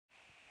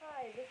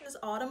Is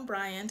Autumn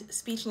Bryant,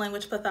 speech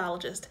language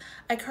pathologist.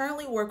 I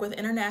currently work with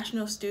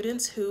international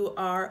students who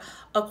are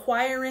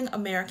acquiring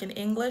American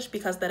English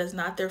because that is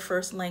not their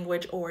first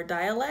language or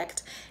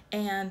dialect.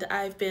 And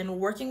I've been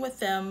working with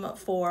them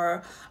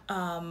for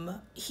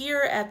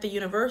here at the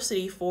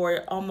university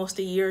for almost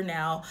a year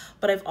now,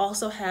 but I've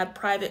also had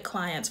private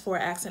clients for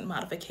accent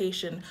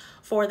modification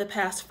for the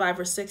past 5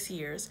 or 6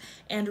 years.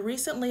 And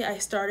recently I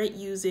started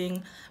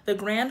using the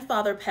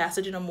grandfather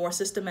passage in a more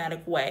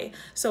systematic way.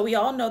 So we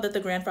all know that the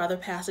grandfather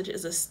passage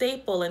is a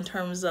staple in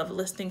terms of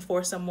listening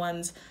for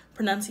someone's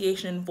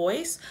pronunciation and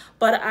voice,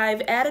 but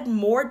I've added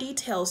more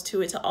details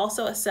to it to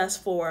also assess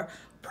for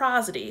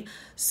prosody.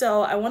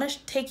 So I want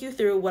to take you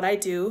through what I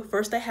do.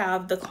 First, I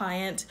have the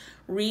client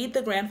read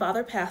the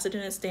grandfather passage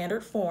in its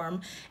standard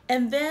form,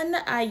 and then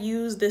I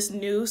use this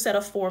new set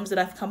of forms that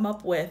I've come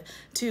up with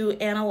to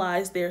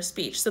analyze their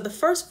speech. So the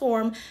first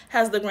form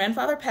has the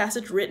grandfather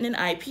passage written in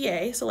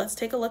IPA, so let's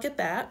take a look at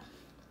that.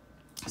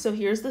 So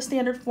here's the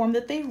standard form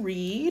that they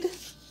read.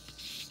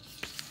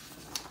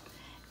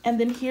 And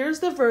then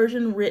here's the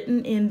version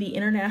written in the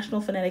International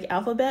Phonetic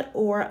Alphabet,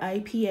 or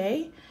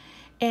IPA.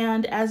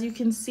 And as you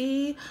can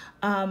see,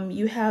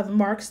 you have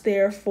marks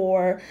there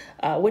for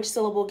which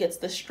syllable gets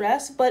the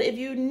stress. But if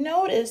you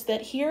notice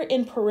that here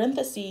in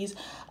parentheses,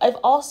 I've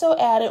also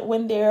added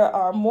when there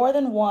are more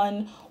than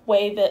one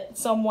way that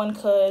someone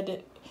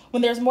could,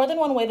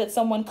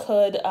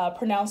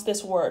 pronounce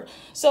this word.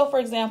 So for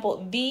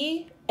example,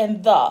 the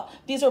and the,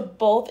 these are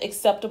both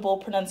acceptable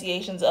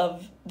pronunciations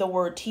of the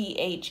word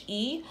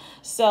THE.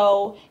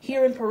 So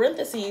here in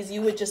parentheses,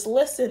 you would just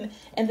listen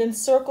and then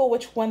circle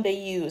which one they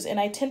use. And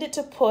I tended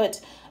to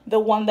put the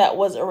one that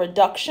was a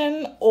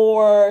reduction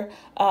or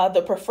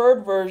the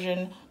preferred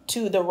version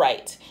to the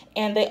right.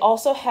 And they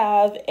also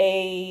have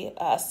a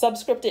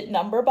subscripted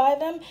number by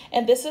them.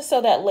 And this is so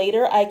that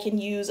later I can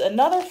use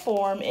another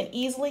form and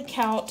easily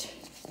count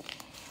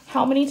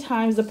how many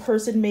times the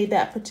person made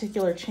that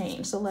particular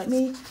change. So let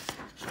me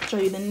show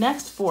you the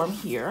next form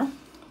here,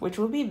 which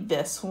will be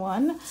this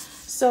one.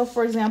 So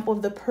for example,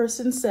 if the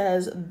person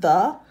says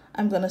the,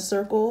 I'm going to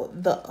circle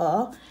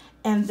the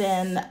and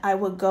then I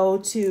would go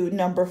to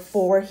number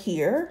 4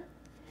 here.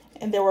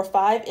 And there were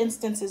 5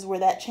 instances where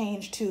that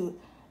change to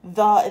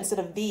the instead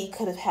of the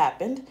could have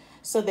happened.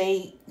 So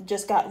they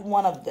just got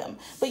one of them.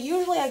 But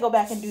usually I go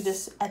back and do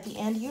this at the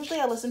end.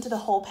 Usually I listen to the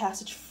whole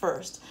passage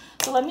first.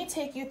 So let me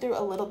take you through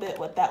a little bit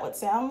what that would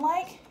sound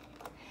like.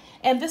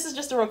 And this is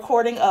just a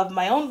recording of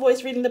my own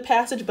voice reading the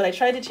passage, but I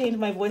tried to change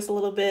my voice a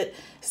little bit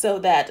so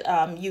that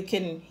you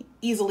can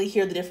easily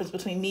hear the difference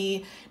between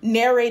me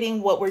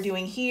narrating what we're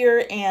doing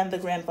here and the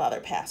grandfather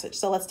passage.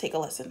 So let's take a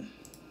listen.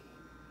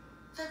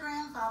 The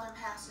grandfather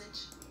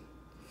passage.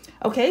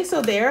 Okay,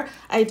 so there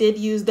I did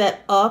use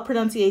that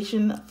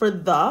pronunciation for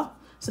the,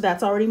 so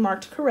that's already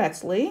marked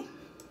correctly.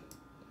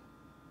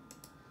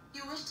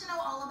 You wish to know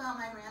all about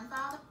my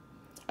grandfather?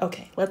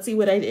 Okay, let's see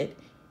what I did.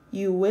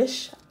 You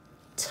wish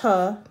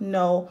to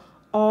know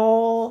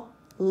all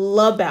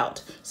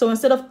about. So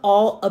instead of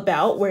all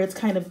about, where it's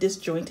kind of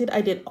disjointed,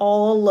 I did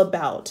all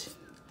about.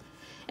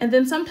 And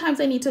then sometimes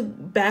I need to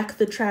back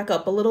the track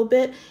up a little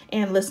bit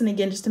and listen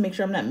again just to make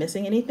sure I'm not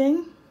missing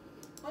anything.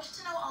 Wish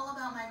to know all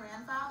about my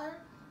grandfather?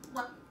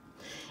 What?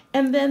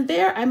 And then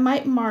there I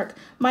might mark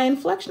my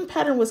inflection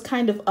pattern was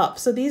kind of up.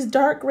 So these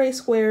dark gray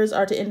squares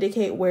are to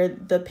indicate where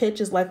the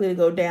pitch is likely to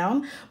go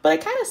down. But I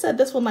kind of said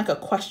this one like a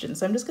question.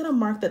 So I'm just going to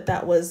mark that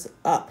that was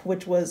up,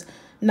 which was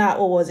not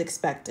what was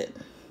expected.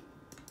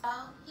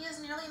 He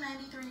is nearly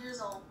 93 years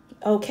old.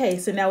 Okay,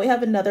 so now we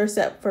have another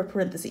set for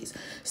parentheses.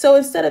 So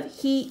instead of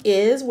he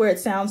is, where it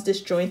sounds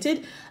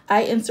disjointed,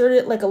 I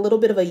inserted like a little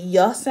bit of a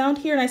yuh sound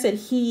here, and I said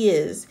he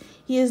is.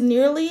 He is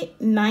nearly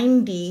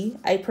 90.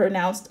 I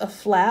pronounced a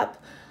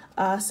flap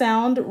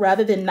sound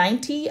rather than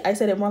 90. I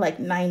said it more like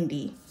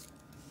 90.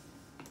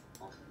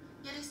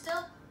 Yet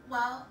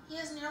he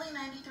is nearly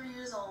 93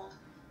 years old.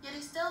 Yet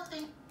he still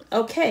thinks.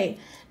 Okay,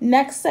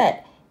 next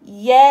set.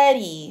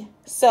 Yeti.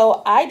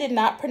 So I did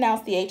not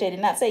pronounce the H. I did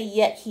not say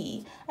yet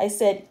he. I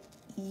said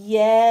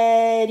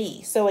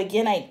Yeti. So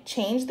again, I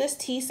changed this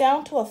T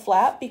sound to a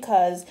flap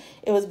because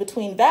it was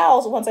between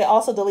vowels once I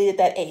also deleted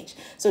that H.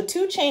 So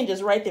 2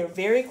 changes right there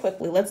very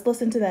quickly. Let's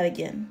listen to that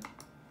again.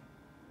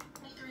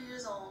 23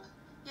 years old.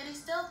 Yet he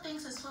still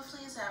thinks as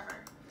swiftly as ever.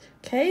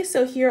 Okay,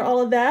 so hear all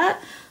of that.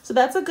 So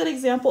that's a good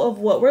example of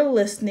what we're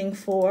listening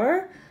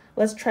for.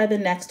 Let's try the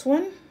next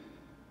one.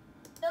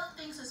 Still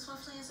thinks as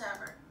swiftly as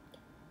ever.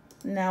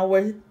 Now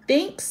we're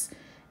thinks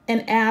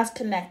and as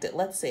connected.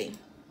 Let's see.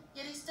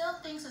 Yet he still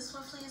thinks as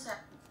swiftly as ever.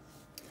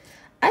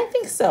 I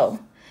think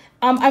so.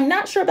 I'm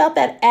not sure about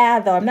that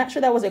ah though. I'm not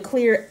sure that was a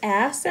clear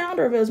ah sound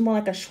or if it was more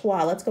like a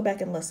schwa. Let's go back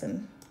and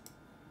listen.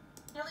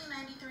 Nearly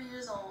 93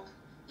 years old.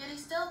 Yet he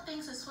still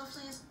thinks as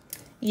swiftly as.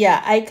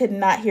 Yeah, I could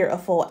not hear a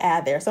full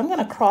ah there. So I'm going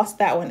to cross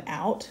that one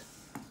out.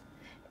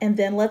 And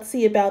then let's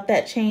see about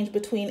that change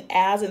between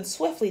as and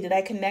swiftly. Did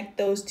I connect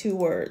those 2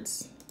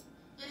 words?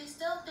 Yet he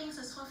still thinks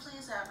as swiftly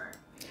as ever.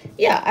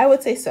 Yeah, I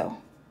would say so.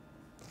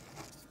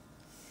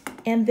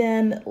 And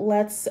then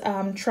let's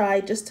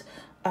try just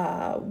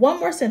One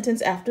more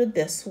sentence after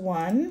this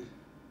one.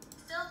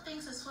 Still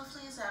thinks as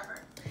swiftly as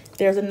ever.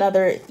 There's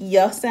another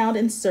y sound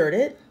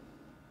inserted.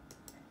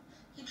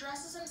 He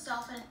dresses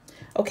himself in...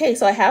 Okay,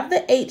 so I have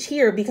the H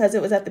here because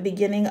it was at the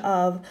beginning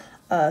of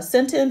a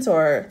sentence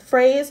or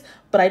phrase,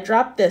 but I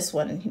dropped this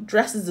one. He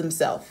dresses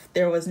himself.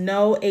 There was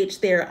no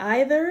H there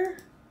either.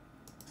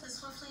 As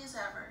swiftly as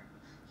ever.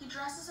 He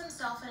dresses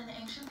himself in an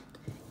ancient...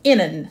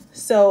 Innen.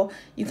 So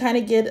you kind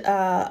of get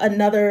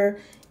another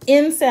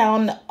N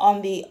sound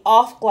on the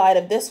off glide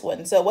of this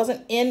one. So it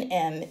wasn't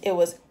in-N, it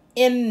was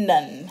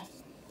innen.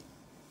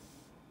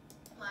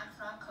 Black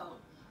frock coat.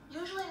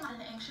 Usually in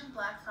an ancient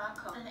black frock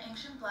coat. An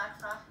ancient black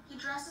frock. He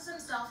dresses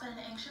himself in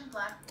an ancient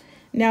black...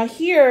 Now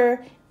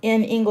here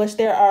in English,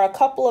 there are a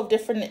couple of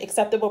different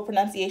acceptable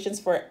pronunciations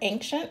for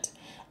ancient.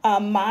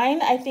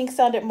 Mine, I think,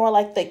 sounded more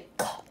like the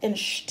k and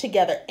sh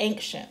together,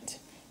 ancient.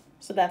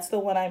 So that's the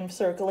one I'm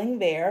circling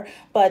there,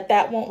 but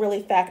that won't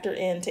really factor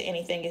into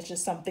anything. It's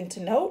just something to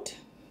note.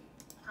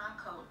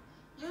 Frock coat.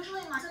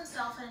 Usually marks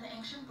himself in an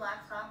ancient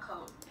black frock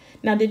coat.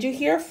 Now, did you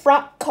hear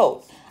frock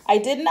coat? I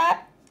did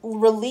not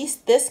release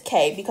this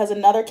K because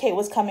another K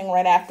was coming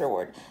right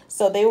afterward.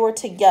 So they were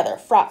together,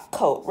 frock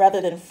coat, rather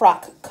than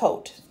frock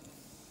coat.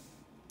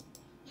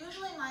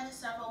 Usually minus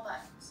several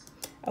buttons.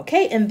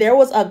 Okay, and there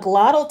was a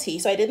glottal T,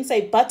 so I didn't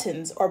say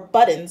buttons or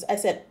buttons, I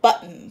said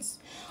buttons.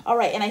 All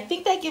right, and I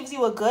think that gives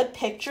you a good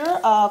picture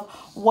of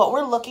what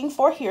we're looking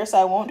for here, so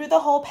I won't do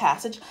the whole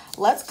passage.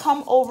 Let's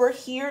come over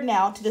here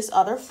now to this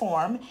other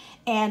form,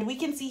 and we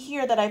can see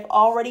here that I've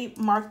already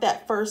marked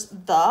that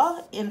first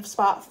the in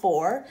spot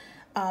 4.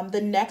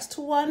 The next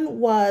one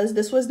was,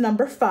 this was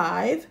number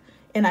 5,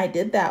 and I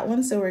did that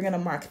one, so we're gonna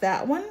mark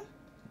that one.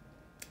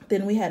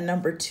 Then we had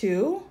number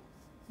 2.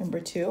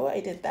 Number 2, I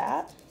did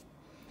that.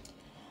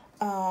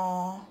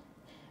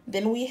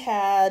 Then we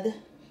had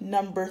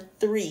number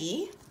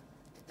 3.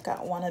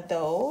 Got one of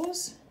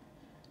those.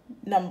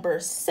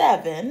 Number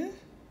 7.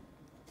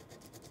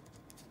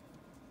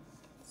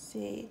 Let's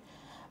see.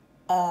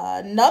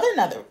 Another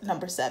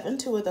number 7.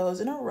 2 of those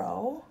in a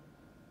row.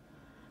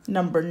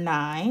 Number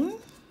 9.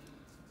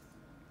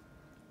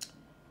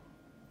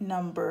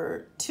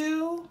 Number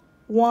 2,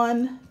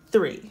 1,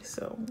 3.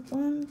 So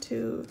 1,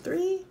 2,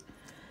 3.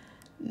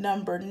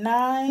 Number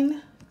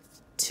 9,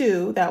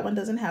 2. That one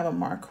doesn't have a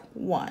mark.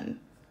 1.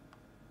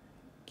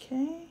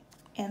 Okay.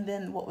 And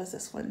then what was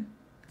this one?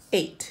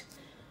 8.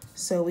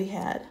 So we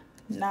had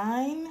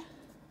 9,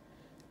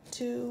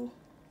 2,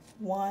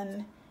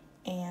 1,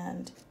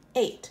 and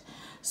 8.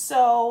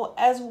 So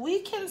as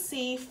we can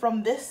see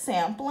from this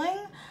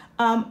sampling,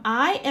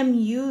 I am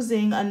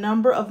using a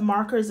number of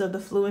markers of the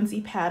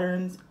fluency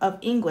patterns of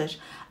English.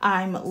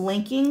 I'm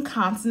linking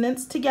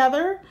consonants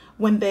together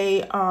when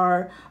they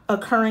are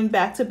occurring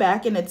back to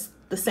back and it's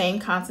the same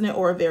consonant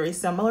or a very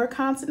similar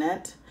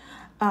consonant.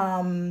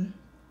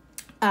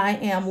 I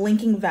am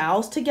linking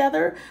vowels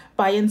together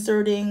by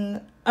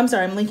inserting,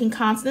 I'm linking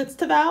consonants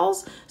to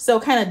vowels. So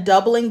kind of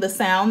doubling the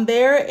sound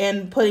there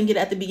and putting it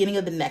at the beginning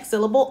of the next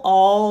syllable,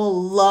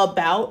 all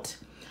about.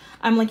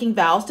 I'm linking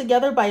vowels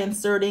together by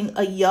inserting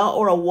a y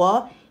or a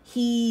w,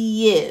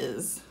 he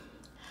is.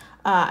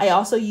 I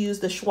also use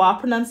the schwa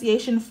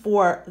pronunciation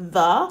for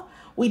the.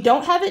 We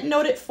don't have it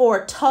noted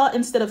for t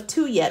instead of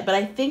to yet, but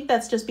I think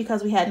that's just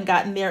because we hadn't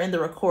gotten there in the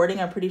recording.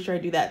 I'm pretty sure I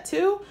do that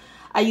too.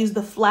 I use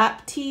the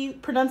flap T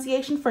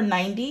pronunciation for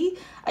 90.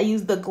 I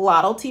use the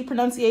glottal T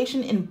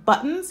pronunciation in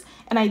buttons.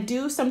 And I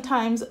do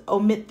sometimes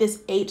omit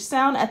this H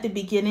sound at the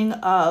beginning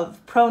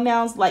of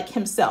pronouns like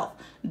himself,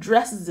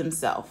 dresses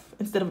himself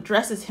instead of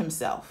dresses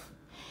himself.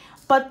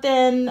 But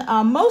then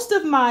most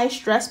of my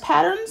stress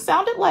patterns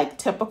sounded like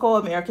typical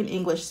American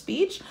English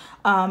speech.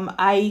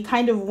 I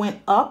kind of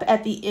went up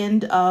at the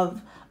end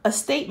of a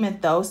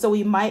statement though. So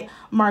we might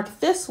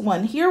mark this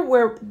one here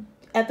where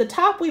at the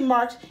top, we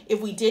marked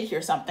if we did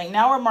hear something.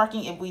 Now we're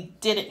marking if we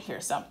didn't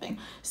hear something.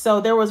 So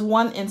there was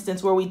one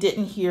instance where we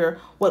didn't hear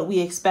what we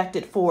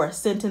expected for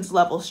sentence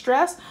level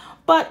stress.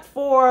 But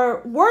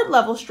for word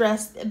level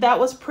stress, that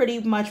was pretty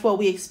much what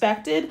we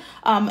expected.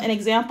 An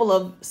example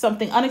of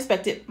something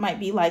unexpected might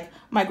be like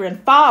my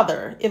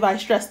grandfather. If I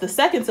stress the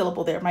second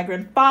syllable there, my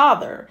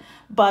grandfather.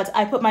 But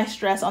I put my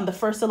stress on the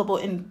first syllable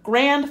in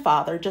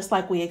grandfather, just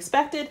like we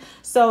expected.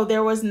 So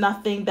there was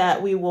nothing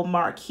that we will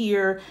mark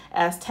here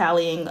as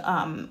tallying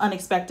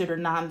unexpected or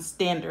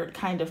non-standard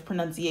kind of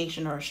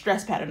pronunciation or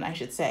stress pattern, I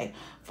should say,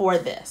 for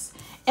this.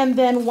 And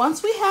then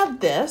once we have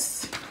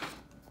this,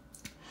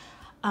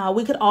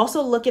 we could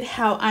also look at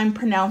how I'm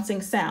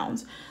pronouncing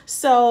sounds.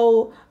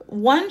 So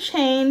one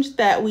change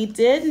that we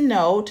did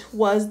note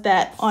was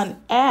that on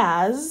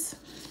as,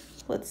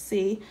 let's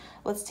see,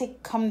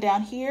 come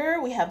down here.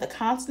 We have the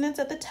consonants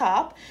at the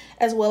top,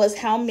 as well as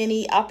how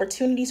many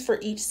opportunities for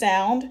each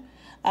sound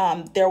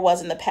there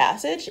was in the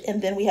passage.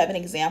 And then we have an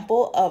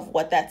example of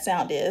what that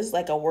sound is,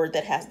 like a word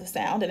that has the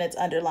sound and it's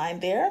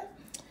underlined there.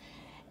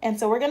 And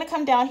so we're going to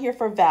come down here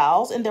for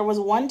vowels. And there was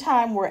one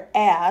time where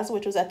as,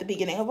 which was at the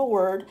beginning of a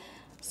word,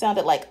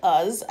 sounded like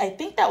us. I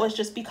think that was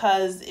just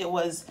because it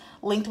was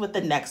linked with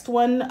the next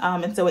one.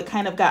 And so it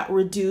kind of got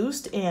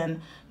reduced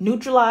and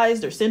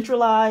neutralized or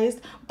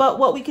centralized. But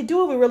what we could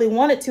do if we really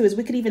wanted to is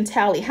we could even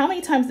tally how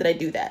many times did I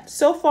do that?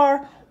 So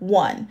far,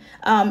 1.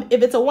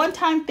 If it's a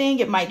one-time thing,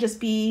 it might just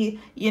be,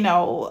 you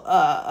know,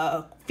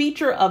 a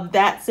feature of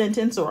that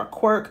sentence or a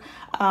quirk.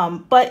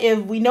 But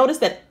if we notice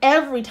that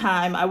every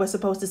time I was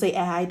supposed to say,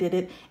 I did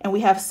it, and we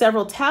have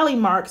several tally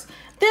marks,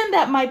 then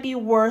that might be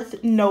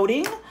worth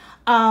noting.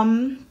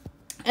 And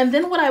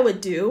then what I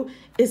would do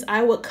is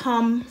I would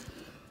come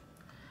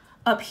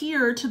up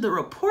here to the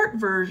report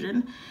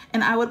version,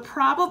 and I would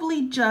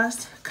probably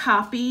just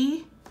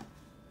copy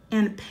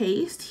and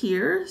paste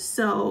here.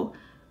 So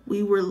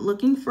we were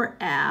looking for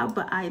a,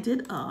 but I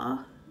did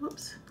a.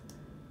 Whoops.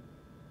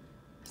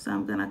 So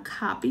I'm gonna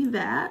copy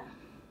that.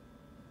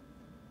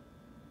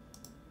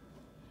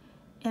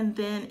 And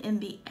then in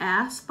the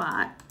a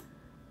spot,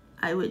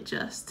 I would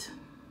just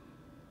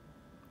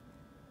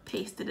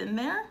paste it in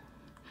there.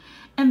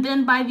 And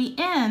then by the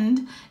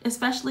end,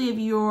 especially if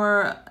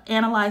you're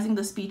analyzing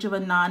the speech of a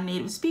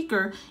non-native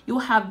speaker, you'll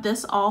have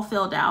this all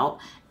filled out.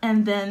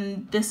 And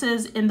then this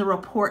is in the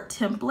report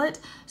template.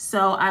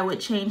 So I would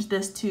change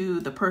this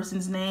to the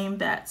person's name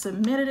that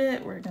submitted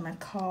it. We're gonna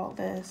call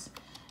this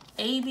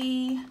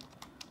AB.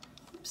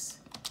 Oops.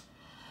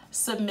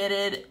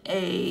 Submitted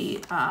a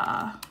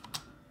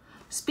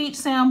speech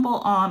sample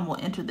on, we'll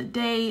enter the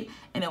date,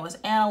 and it was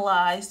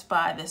analyzed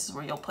by, this is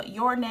where you'll put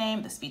your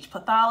name, the speech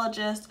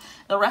pathologist.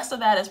 The rest of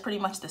that is pretty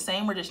much the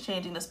same. We're just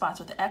changing the spots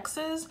with the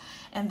X's.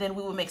 And then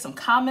we will make some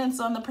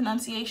comments on the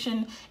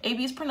pronunciation.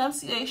 AB's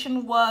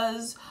pronunciation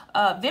was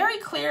very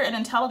clear and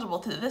intelligible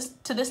to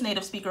this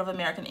native speaker of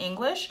American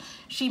English.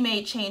 She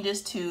made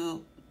changes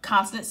to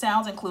consonant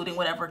sounds, including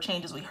whatever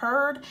changes we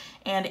heard.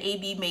 And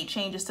AB made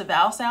changes to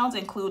vowel sounds,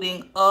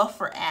 including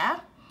for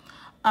a.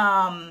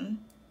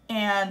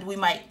 And we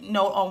might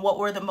note on what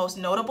were the most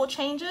notable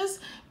changes,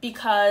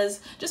 because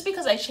just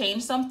because I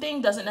changed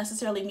something doesn't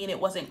necessarily mean it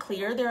wasn't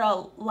clear. There are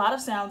a lot of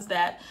sounds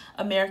that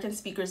American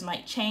speakers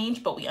might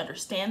change, but we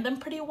understand them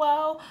pretty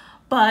well.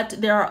 But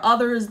there are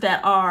others that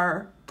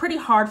are pretty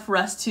hard for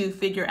us to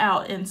figure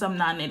out in some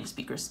non-native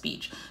speaker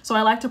speech. So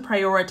I like to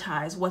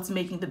prioritize what's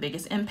making the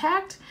biggest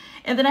impact.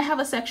 And then I have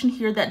a section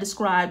here that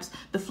describes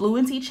the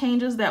fluency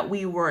changes that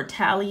we were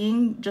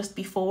tallying just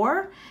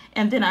before.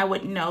 And then I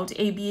would note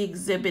AB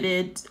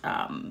exhibited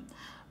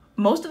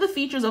most of the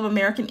features of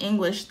American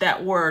English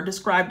that were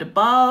described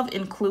above,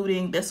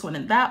 including this one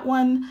and that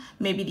one.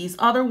 Maybe these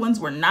other ones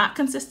were not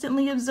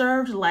consistently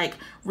observed, like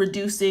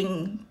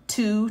reducing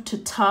to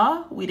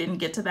ta. We didn't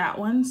get to that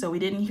one, so we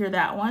didn't hear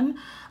that one.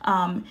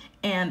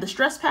 And the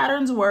stress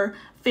patterns were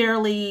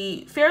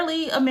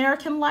fairly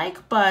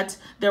American-like, but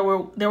there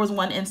was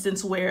one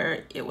instance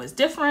where it was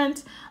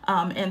different.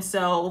 And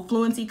so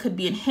fluency could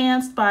be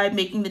enhanced by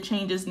making the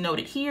changes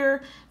noted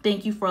here.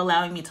 Thank you for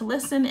allowing me to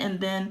listen, and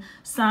then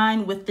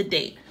sign with the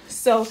date.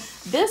 So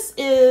this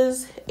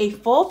is a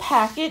full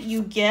packet.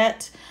 You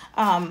get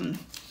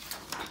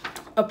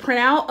a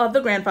printout of the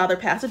grandfather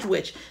passage,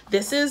 which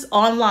this is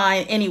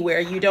online anywhere.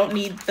 You don't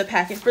need the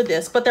packet for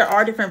this, but there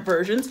are different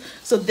versions.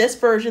 So this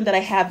version that I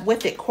have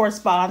with it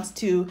corresponds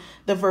to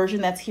the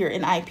version that's here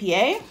in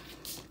IPA.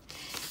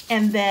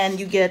 And then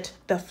you get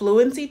the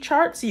fluency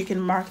chart, so you can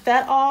mark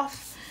that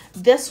off.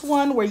 This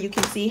one where you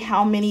can see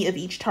how many of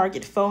each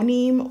target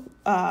phoneme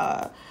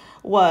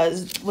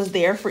was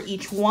there for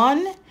each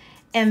one.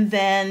 And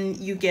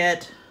then you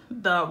get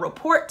the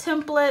report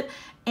template,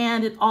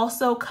 and it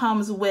also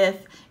comes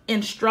with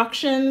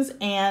instructions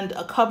and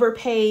a cover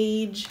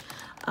page.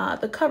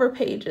 The cover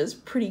page is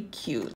pretty cute.